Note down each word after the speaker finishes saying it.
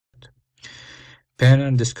Pain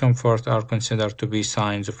and discomfort are considered to be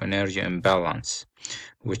signs of energy imbalance,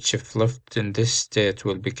 which if left in this state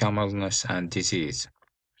will become illness and disease.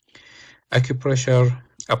 Acupressure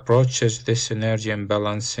approaches this energy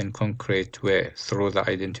imbalance in a concrete way through the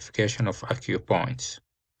identification of acupoints.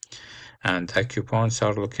 And acupoints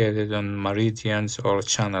are located on meridians or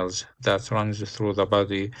channels that runs through the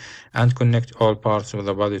body and connect all parts of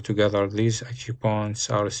the body together. These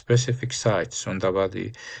acupoints are specific sites on the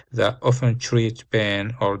body that often treat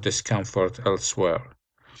pain or discomfort elsewhere.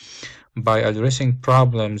 By addressing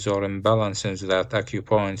problems or imbalances that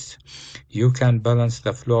acupoints, you can balance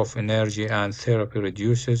the flow of energy, and therapy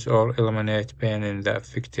reduces or eliminates pain in the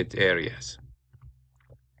affected areas.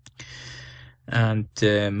 And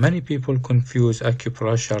many people confuse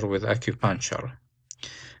acupressure with acupuncture.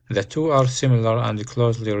 The two are similar and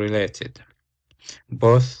closely related.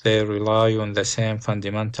 Both they rely on the same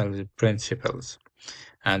fundamental principles,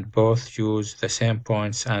 and both use the same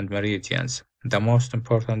points and meridians. The most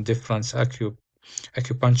important difference,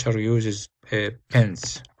 acupuncture uses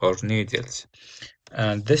pins or needles.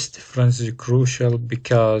 And this difference is crucial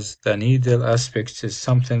because the needle aspect is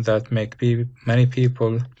something that makes many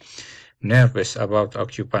people nervous about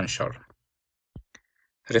acupuncture.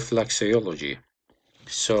 Reflexology.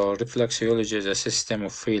 So reflexology is a system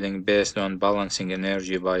of feeling based on balancing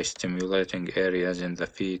energy by stimulating areas in the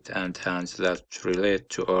feet and hands that relate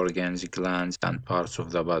to organs, glands, and parts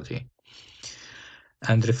of the body.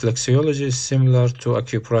 And reflexology is similar to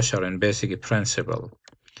acupressure in basic principle,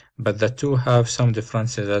 but the two have some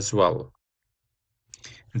differences as well.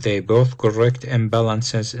 They both correct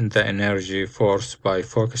imbalances in the energy force by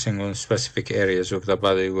focusing on specific areas of the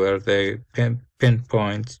body where they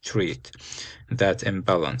pinpoint treat that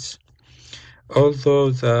imbalance.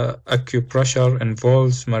 Although the acupressure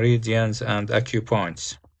involves meridians and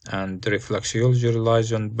acupoints, and reflexology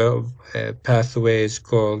relies on pathways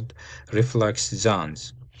called reflex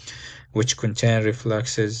zones, which contain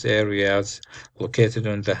reflexes areas located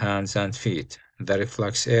on the hands and feet. The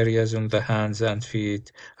reflex areas on the hands and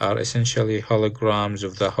feet are essentially holograms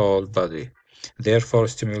of the whole body. Therefore,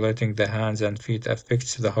 stimulating the hands and feet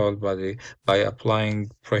affects the whole body by applying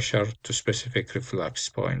pressure to specific reflex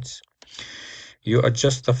points. You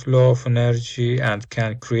adjust the flow of energy and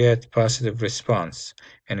can create positive response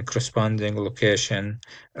in a corresponding location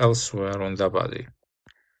elsewhere on the body.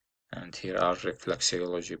 And here are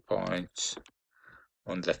reflexology points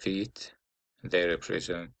on the feet. They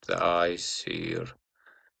represent the eyes, ear,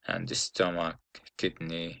 and the stomach,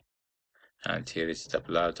 kidney, and here is the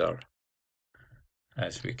bladder,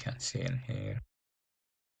 as we can see in here.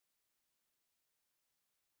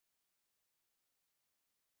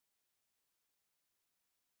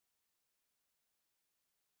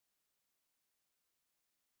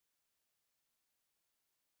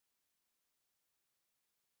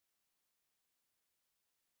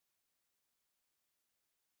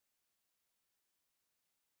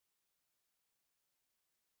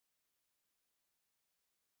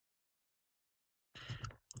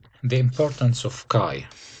 The importance of Kai.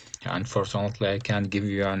 Unfortunately, I can't give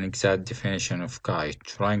you an exact definition of Kai.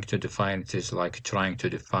 Trying to define it is like trying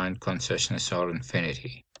to define consciousness or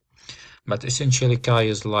infinity. But essentially, Kai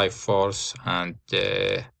is life force, and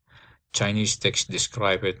Chinese texts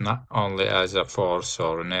describe it not only as a force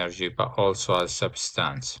or energy, but also as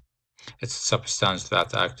substance. It's a substance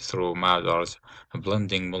that acts through matters,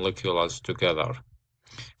 blending molecules together.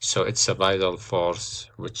 So it's a vital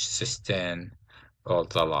force which sustains all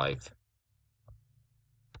the life.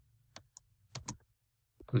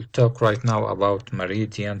 We'll talk right now about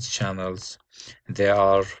meridians channels. They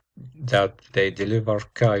deliver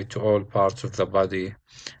Kai to all parts of the body,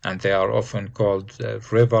 and they are often called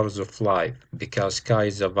rivers of life because Kai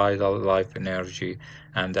is a vital life energy,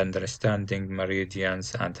 and understanding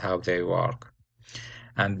meridians and how they work.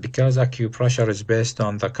 And because acupressure is based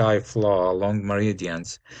on the Kai flow along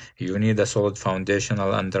meridians, you need a solid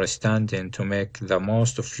foundational understanding to make the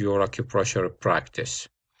most of your acupressure practice.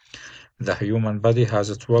 The human body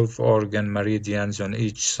has 12 organ meridians on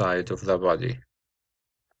each side of the body,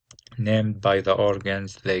 named by the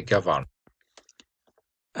organs they govern.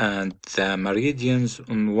 And the meridians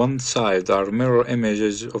on one side are mirror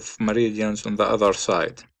images of meridians on the other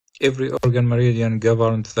side. Every organ meridian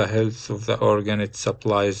governs the health of the organ it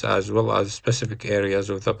supplies, as well as specific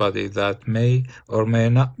areas of the body that may or may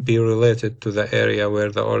not be related to the area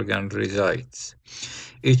where the organ resides.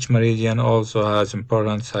 Each meridian also has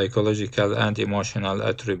important psychological and emotional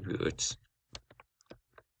attributes.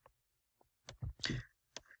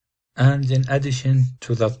 And in addition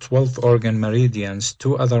to the 12 organ meridians,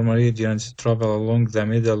 two other meridians travel along the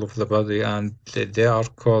middle of the body, and they are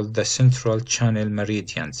called the central channel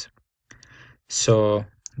meridians. So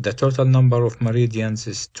the total number of meridians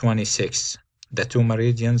is 26. The two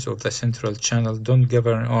meridians of the central channel don't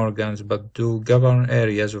govern organs, but do govern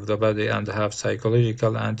areas of the body and have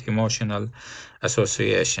psychological and emotional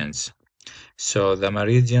associations. So the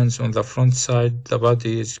meridians on the front side, the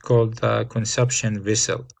body is called the conception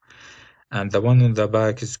vessel, and the one on the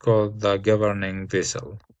back is called the governing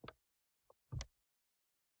vessel.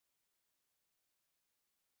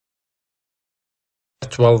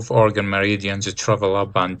 12 organ meridians travel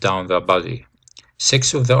up and down the body.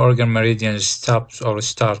 6 of the organ meridians stop or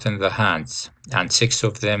start in the hands, and 6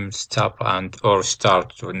 of them stop and or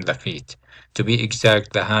start in the feet. To be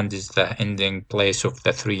exact, the hand is the ending place of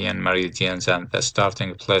the 3 yin meridians and the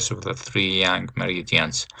starting place of the 3 yang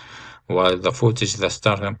meridians, while the foot is the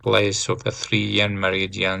starting place of the 3 yin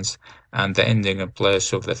meridians and the ending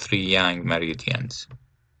place of the 3 yang meridians.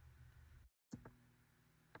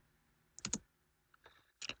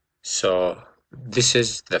 So this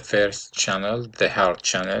is the first channel, the heart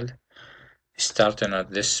channel, starting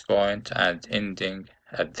at this point and ending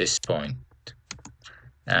at this point.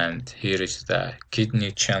 And here is the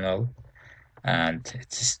kidney channel, and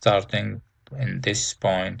it's starting in this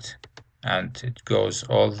point and it goes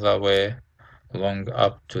all the way along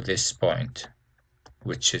up to this point,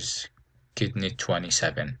 which is kidney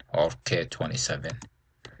 27 or K27.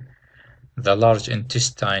 The large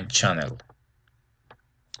intestine channel,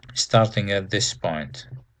 starting at this point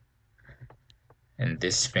in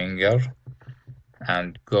this finger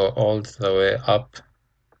and go all the way up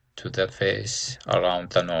to the face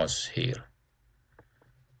around the nose here.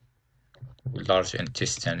 Large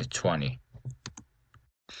intestine 20.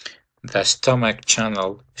 The stomach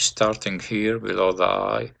channel, starting here below the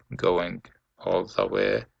eye, going all the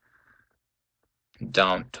way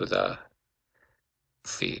down to the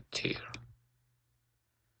feet here,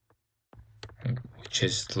 which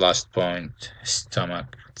is the last point,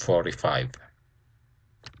 stomach 45.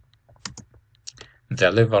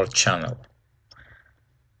 The liver channel,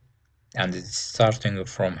 and it's starting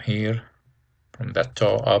from here, from the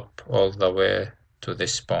toe up all the way to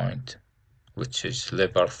this point, which is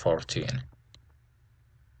liver 14.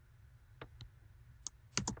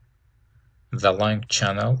 The lung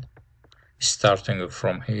channel, starting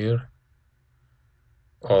from here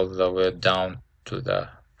all the way down to the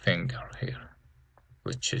finger here,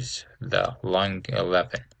 which is the lung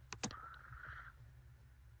 11.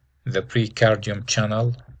 The precardium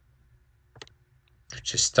channel,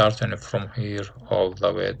 which is starting from here all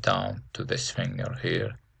the way down to this finger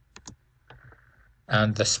here,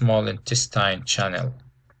 and the small intestine channel,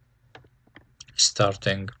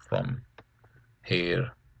 starting from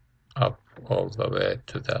here up all the way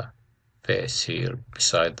to the face here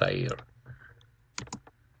beside the ear.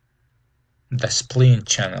 The spleen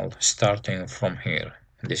channel, starting from here,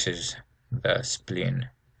 this is the spleen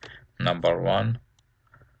number 1,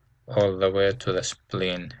 all the way to the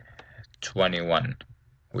spleen 21,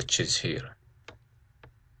 which is here.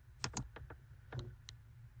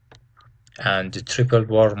 And the triple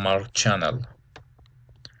warmer channel,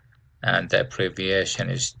 and the abbreviation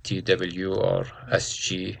is TW or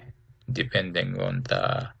SG depending on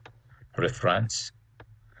the reference,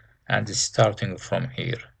 and it's starting from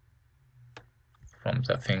here, from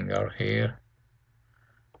the finger here,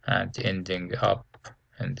 and ending up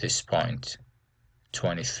in this point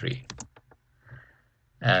 23.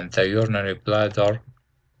 And the urinary bladder,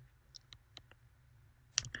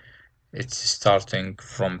 it's starting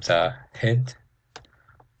from the head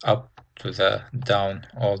up to the down,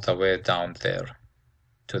 all the way down there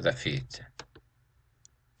to the feet.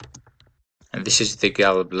 And this is the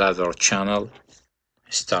gallbladder channel,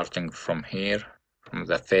 starting from here, from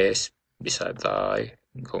the face beside the eye,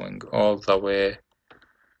 going all the way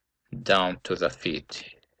down to the feet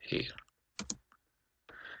here.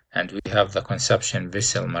 And we have the conception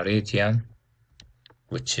vessel meridian,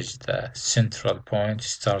 which is the central point,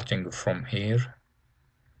 starting from here,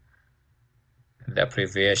 the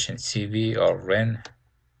abbreviation CV or REN,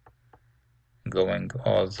 going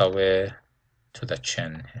all the way to the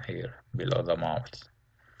chin here, below the mouth,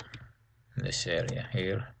 this area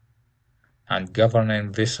here. And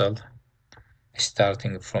governing vessel,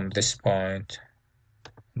 starting from this point,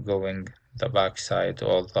 going the back side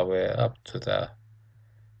all the way up to the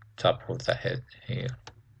top of the head here,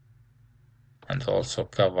 and also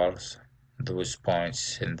covers those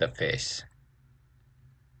points in the face.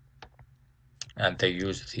 And they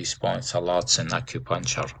use these points a lot in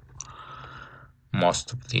acupuncture.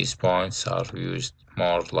 Most of these points are used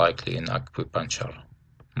more likely in acupuncture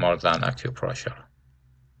more than acupressure.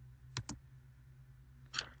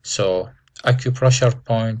 So acupressure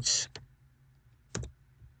points.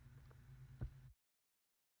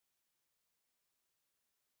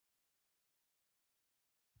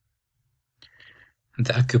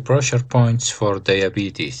 The acupressure points for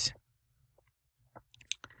diabetes.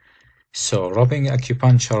 So rubbing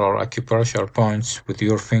acupuncture or acupressure points with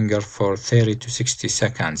your finger for 30 to 60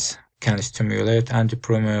 seconds can stimulate and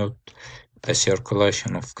promote the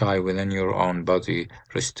circulation of Qi within your own body,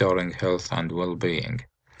 restoring health and well-being.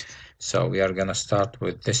 So we are gonna start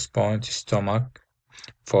with this point, stomach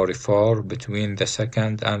 44, between the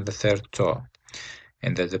second and the third toe,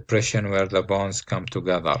 in the depression where the bones come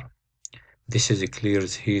together. This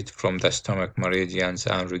clears heat from the stomach meridians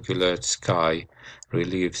and regulates Qi,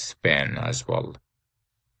 relieves pain as well.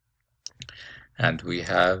 And we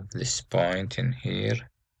have this point in here,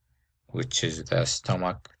 which is the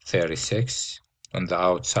stomach 36, on the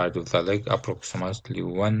outside of the leg, approximately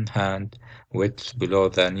 1 hand width below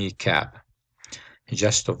the kneecap,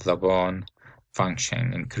 just of the bone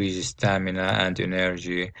function, increases stamina and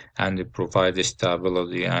energy, and provides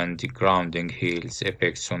stability and grounding, heals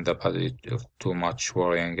effects on the body of too much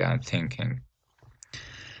worrying and thinking.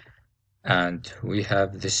 And we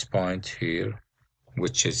have this point here,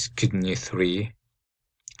 which is kidney 3,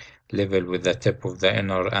 level with the tip of the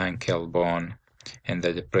inner ankle bone in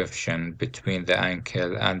the depression between the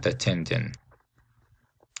ankle and the tendon.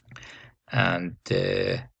 And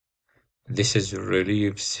this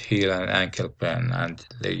relieves heel and ankle pain, and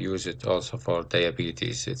they use it also for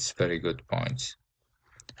diabetes. It's very good points.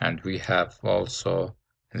 And we have also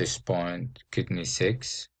this point, kidney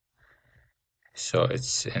 6. So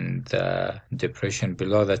it's in the depression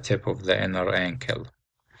below the tip of the inner ankle.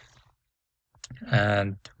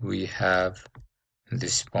 And we have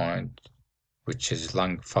this point, which is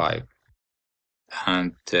lung 5.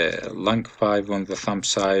 And lung 5 on the thumb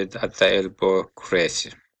side at the elbow crease.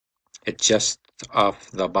 It's just off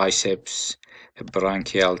the biceps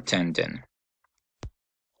branchial tendon.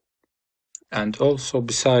 And also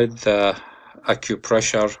beside the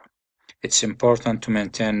acupressure, it's important to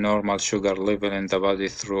maintain normal sugar level in the body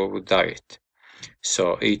through diet.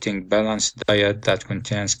 So eating balanced diet that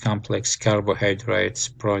contains complex carbohydrates,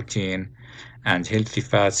 protein, and healthy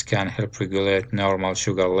fats can help regulate normal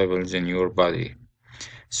sugar levels in your body.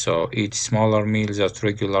 So eat smaller meals at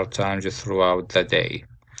regular times throughout the day.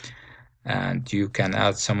 And you can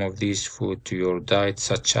add some of these food to your diet,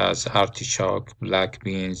 such as artichoke, black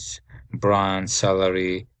beans, brown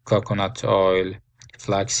celery, coconut oil,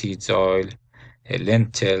 flaxseed oil,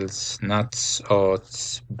 lentils, nuts,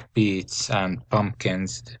 oats, beets, and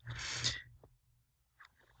pumpkins.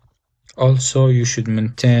 Also, you should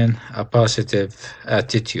maintain a positive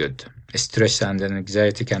attitude. Stress and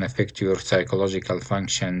anxiety can affect your psychological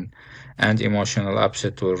function, and emotional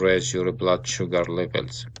upset will raise your blood sugar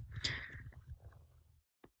levels.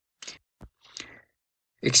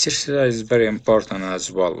 Exercise is very important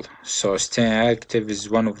as well. So staying active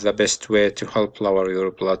is one of the best ways to help lower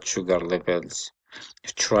your blood sugar levels.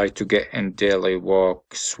 Try to get in daily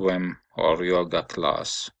walk, swim, or yoga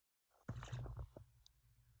class.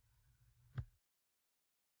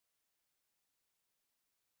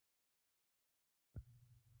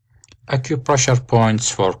 Acupressure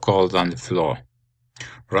points for cold and flu.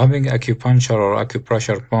 Rubbing acupuncture or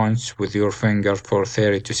acupressure points with your finger for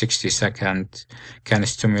 30 to 60 seconds can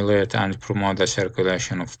stimulate and promote the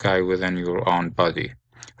circulation of Qi within your own body,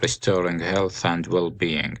 restoring health and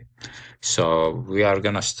well-being. So we are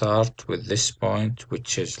gonna start with this point,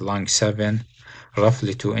 which is lung 7,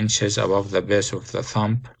 roughly 2 inches above the base of the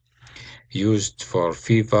thumb, used for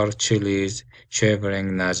fever, chills,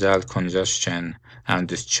 shivering, nasal congestion, and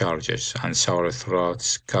discharges, and sore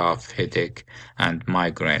throats, cough, headache, and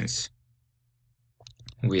migraines.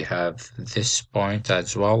 We have this point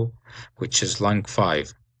as well, which is lung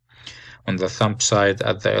 5, on the thumb side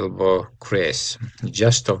at the elbow crease,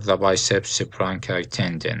 just of the biceps brachii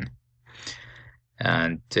tendon.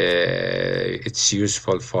 And it's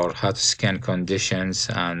useful for hot skin conditions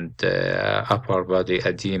and upper body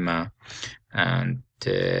edema, and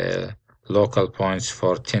local points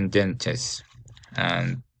for tendinitis.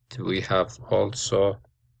 And we have also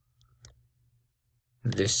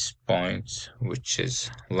this point, which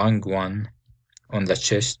is lung 1, on the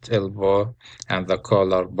chest, elbow, and the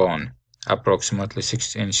collarbone, approximately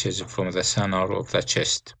 6 inches from the center of the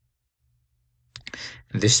chest.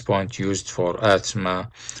 This point used for asthma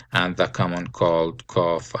and the common cold,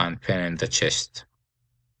 cough, and pain in the chest.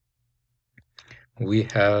 We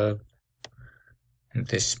have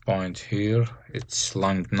this point here, it's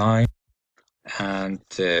lung 9, and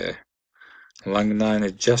lung 9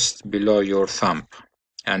 is just below your thumb,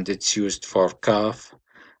 and it's used for cough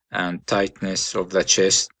and tightness of the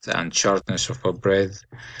chest and shortness of a breath,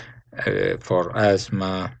 for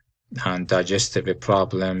asthma and digestive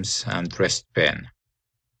problems and rest pain.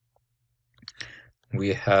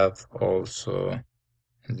 We have also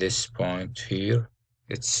this point here.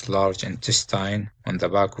 It's large intestine on the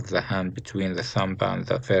back of the hand between the thumb and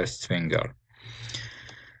the first finger.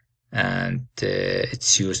 And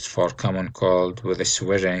it's used for common cold with a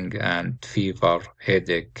sweating and fever,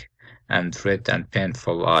 headache, and red and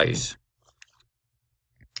painful eyes.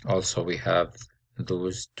 Also, we have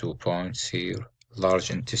those 2 points here,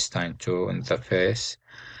 large intestine 2 in the face,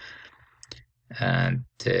 and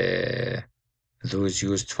those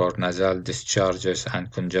used for nasal discharges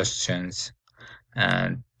and congestions,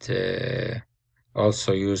 and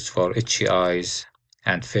also used for itchy eyes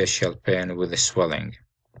and facial pain with swelling.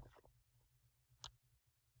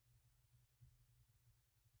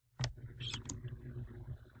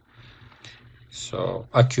 So,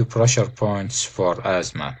 acupressure points for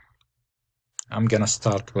asthma. I'm gonna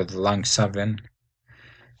start with lung 7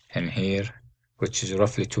 in here, which is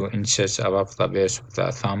roughly 2 inches above the base of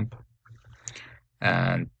the thumb,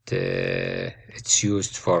 and it's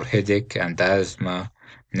used for headache and asthma,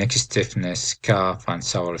 neck stiffness, cough, and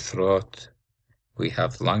sore throat. We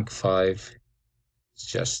have lung 5, it's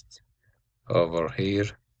just over here,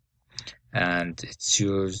 and it's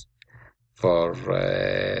used for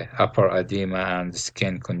upper edema and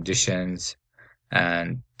skin conditions,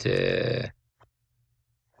 and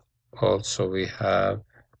also we have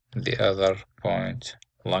the other point,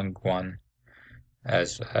 lung 1,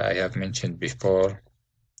 as I have mentioned before,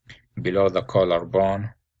 below the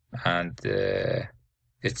collarbone, and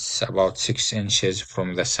it's about 6 inches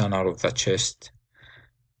from the center of the chest.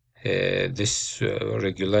 This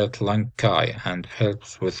regulates lung chi and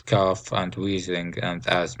helps with cough and wheezing and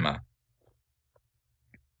asthma.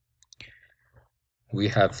 We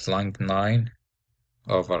have lung 9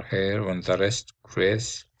 over here on the wrist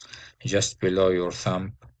crease, just below your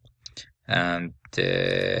thumb, and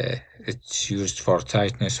it's used for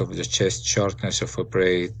tightness of the chest, shortness of a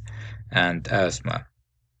breath, and asthma.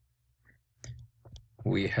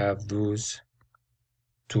 We have those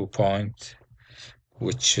 2 points,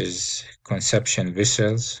 which is conception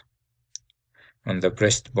vessels on the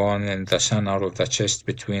breastbone in the center of the chest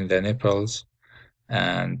between the nipples,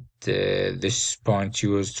 and this point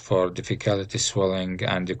used for difficulty swelling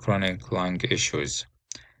and chronic lung issues.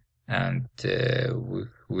 And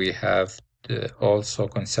we have also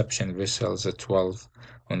conception vessels at 12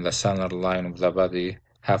 on the center line of the body,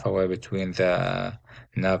 halfway between the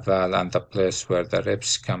navel and the place where the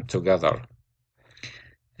ribs come together.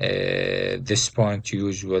 This point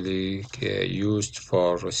usually used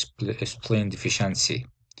for spleen deficiency,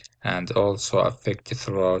 and also affect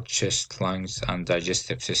throat, chest, lungs, and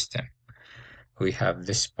digestive system. We have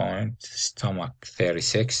this point, stomach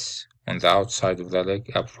 36, on the outside of the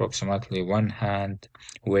leg, approximately 1 hand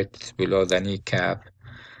width below the kneecap,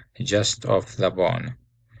 just off the bone,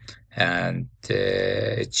 and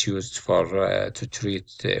it's used for to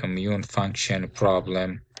treat immune function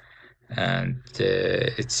problem, and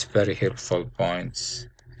it's very helpful points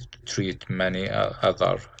to treat many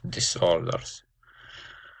other disorders.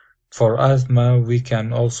 For asthma, we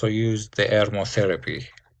can also use the aromatherapy,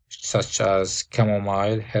 such as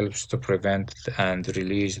chamomile helps to prevent and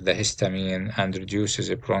release the histamine and reduces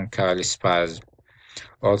bronchial spasm.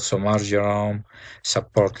 Also, marjoram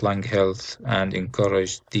support lung health and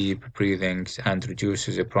encourage deep breathing and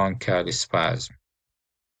reduces bronchial spasm.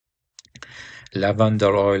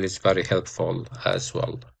 Lavender oil is very helpful as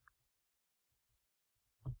well.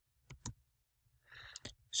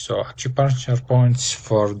 So, acupuncture points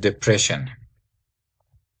for depression.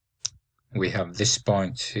 We have this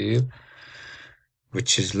point here,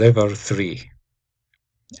 which is level 3,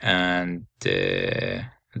 and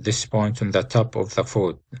this point on the top of the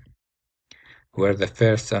foot, where the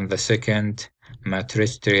first and the second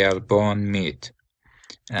metatarsal bone meet,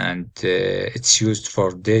 and it's used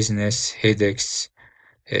for dizziness, headaches,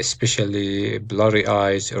 especially blurry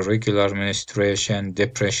eyes, irregular menstruation,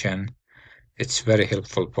 depression. It's very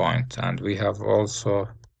helpful point. And we have also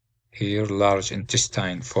here large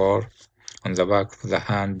intestine 4 on the back of the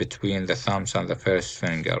hand between the thumbs and the first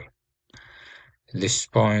finger. This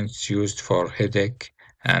point is used for headache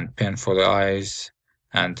and painful eyes,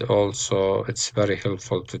 and also it's very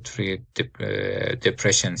helpful to treat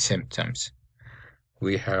depression symptoms.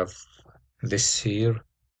 We have this here,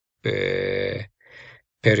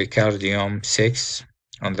 pericardium 6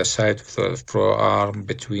 on the side of the forearm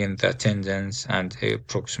between the tendons and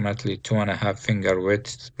approximately 2.5 finger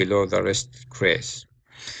width below the wrist crease.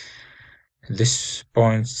 This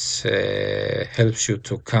point helps you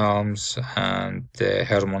to calm and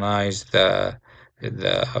harmonize the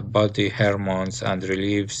body hormones and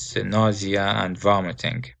relieves the nausea and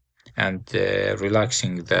vomiting and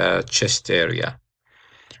relaxing the chest area.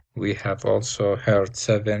 We have also heart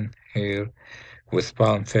 7 here with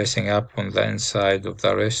palm facing up on the inside of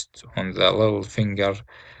the wrist on the little finger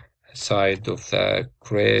side of the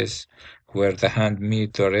crease where the hand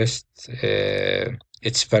meet the wrist.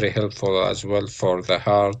 It's very helpful as well for the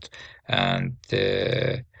heart and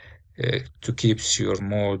to keeps your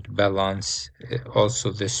mood balance.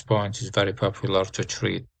 Also, this point is very popular to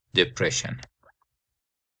treat depression.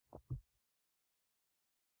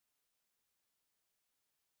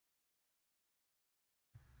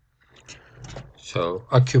 So,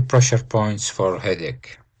 acupressure points for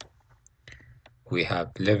headache. We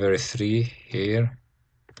have level 3 here.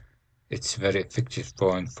 It's very effective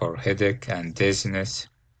point for headache and dizziness.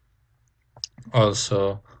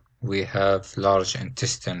 Also, we have large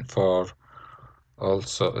intestine 4.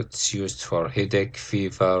 Also, it's used for headache,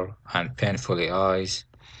 fever, and painful eyes.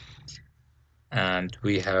 And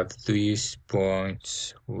we have these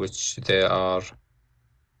points, which they are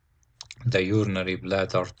the urinary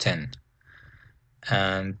bladder 10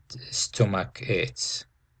 and stomach 8.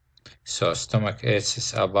 So stomach 8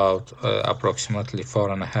 is about approximately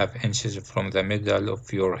 4.5 inches from the middle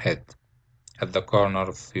of your head, at the corner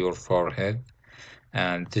of your forehead.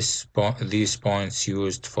 And these points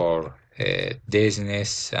used for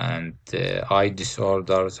dizziness and eye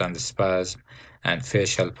disorders and spasm and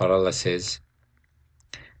facial paralysis,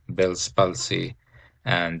 Bell's palsy,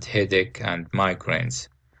 and headache and migraines.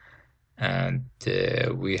 And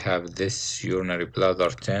we have this urinary bladder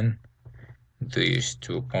 10, these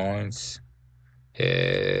 2 points.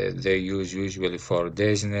 They use usually for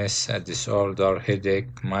dizziness, a disorder,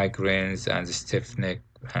 headache, migraines, and stiff neck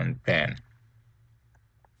and pain.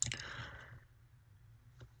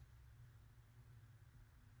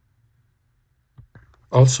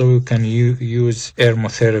 Also, you can use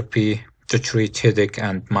aromatherapy to treat headache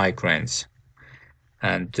and migraines.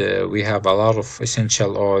 And we have a lot of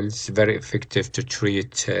essential oils very effective to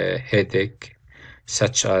treat headache,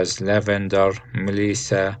 such as lavender,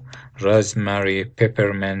 melissa, rosemary,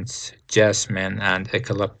 peppermint, jasmine, and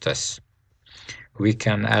eucalyptus. We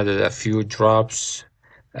can add a few drops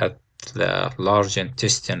at the large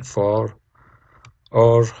intestine 4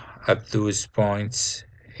 or at those points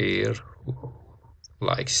here,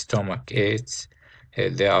 like stomach 8.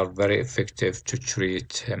 They are very effective to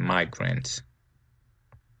treat migraines.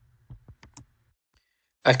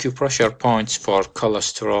 Acupressure points for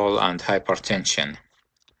cholesterol and hypertension.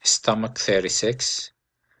 Stomach 36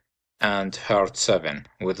 and heart 7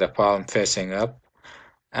 with the palm facing up.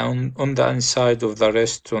 And on the inside of the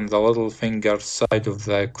wrist, on the little finger side of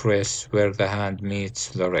the crease where the hand meets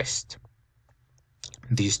the wrist.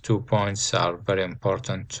 These 2 points are very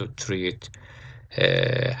important to treat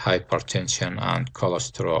hypertension and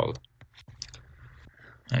cholesterol.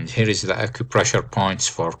 And here is the acupressure points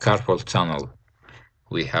for carpal tunnel.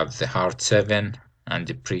 We have the heart 7 and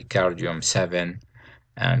the precardium 7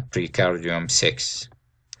 and precardium 6.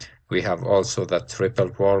 We have also the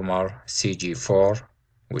triple warmer CG4,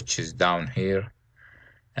 which is down here.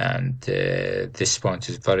 And this point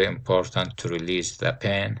is very important to release the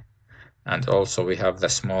pain. And also we have the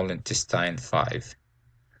small intestine 5,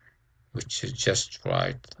 which is just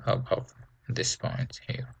right above this point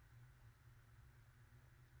here.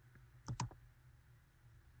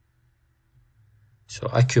 So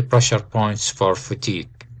acupressure points for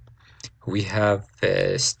fatigue. We have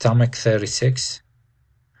stomach 36,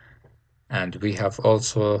 and we have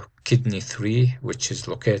also kidney 3, which is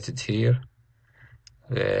located here.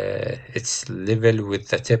 It's level with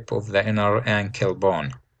the tip of the inner ankle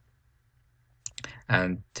bone.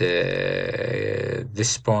 And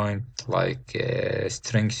this point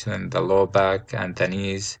strengthen the low back and the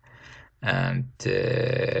knees, and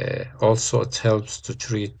also it helps to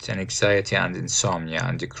treat anxiety and insomnia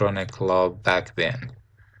and chronic low back pain.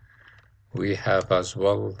 We have as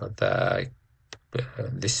well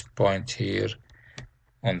this point here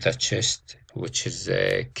on the chest, which is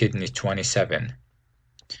kidney 27,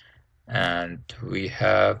 and we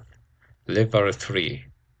have liver 3.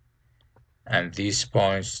 And these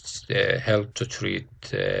points help to treat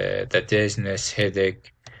the dizziness,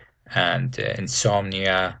 headache, and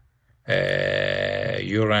insomnia,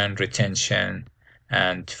 urine retention,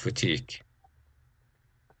 and fatigue.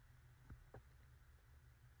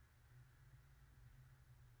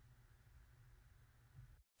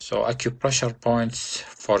 So acupressure points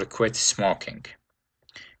for quit smoking.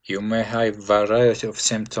 You may have a variety of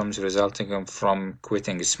symptoms resulting from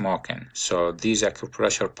quitting smoking. So these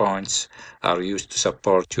acupressure points are used to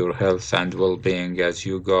support your health and well-being as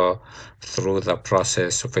you go through the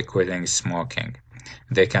process of quitting smoking.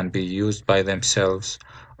 They can be used by themselves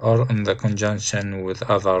or in the conjunction with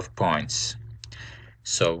other points.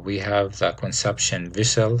 So we have the consumption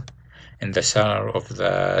vessel in the center of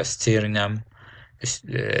the sternum.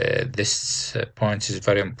 This point is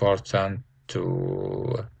very important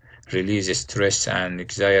to release stress and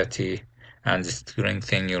anxiety and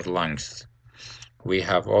strengthen your lungs. We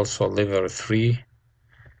have also liver 3.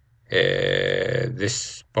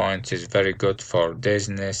 This point is very good for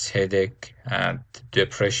dizziness, headache, and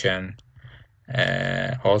depression.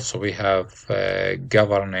 Also, we have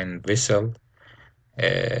governing vessel.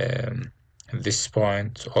 This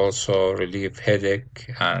point also relieve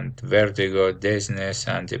headache and vertigo, dizziness,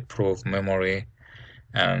 and improve memory.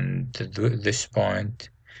 And this point,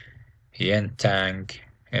 yin tang,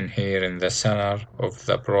 in here in the center of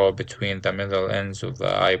the brow between the middle ends of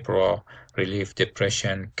the eyebrow, relieve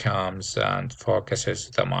depression, calms, and focuses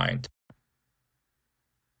the mind.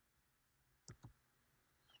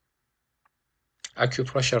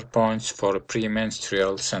 Acupressure points for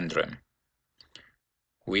premenstrual syndrome.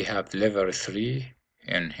 We have liver 3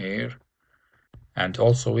 in here, and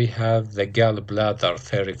also we have the gallbladder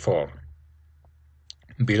 34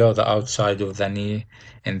 below the outside of the knee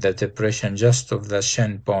in the depression just of the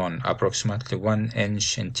shin bone, approximately 1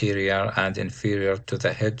 inch interior and inferior to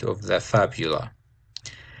the head of the fibula.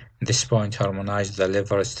 This point harmonizes the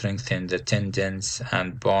liver, strengthens the tendons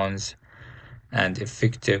and bones, and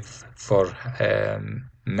effective for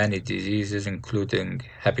many diseases including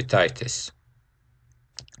hepatitis.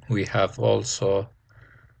 We have also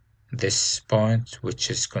this point, which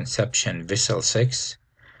is conception vessel 6,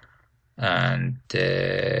 and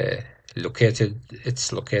it's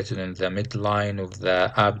located in the midline of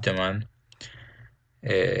the abdomen.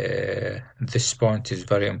 This point is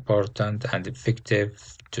very important and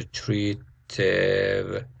effective to treat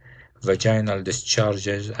vaginal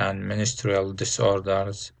discharges and menstrual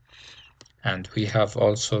disorders. And we have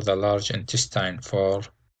also the large intestine 4,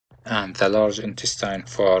 and the large intestine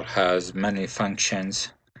 4 has many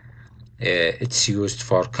functions. It's used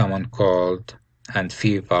for common cold and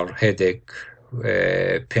fever, headache,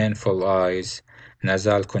 painful eyes,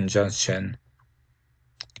 nasal congestion,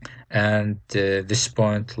 and this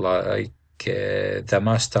point like the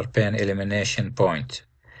master pain elimination point.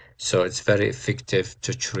 So it's very effective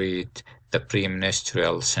to treat the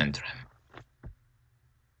premenstrual syndrome.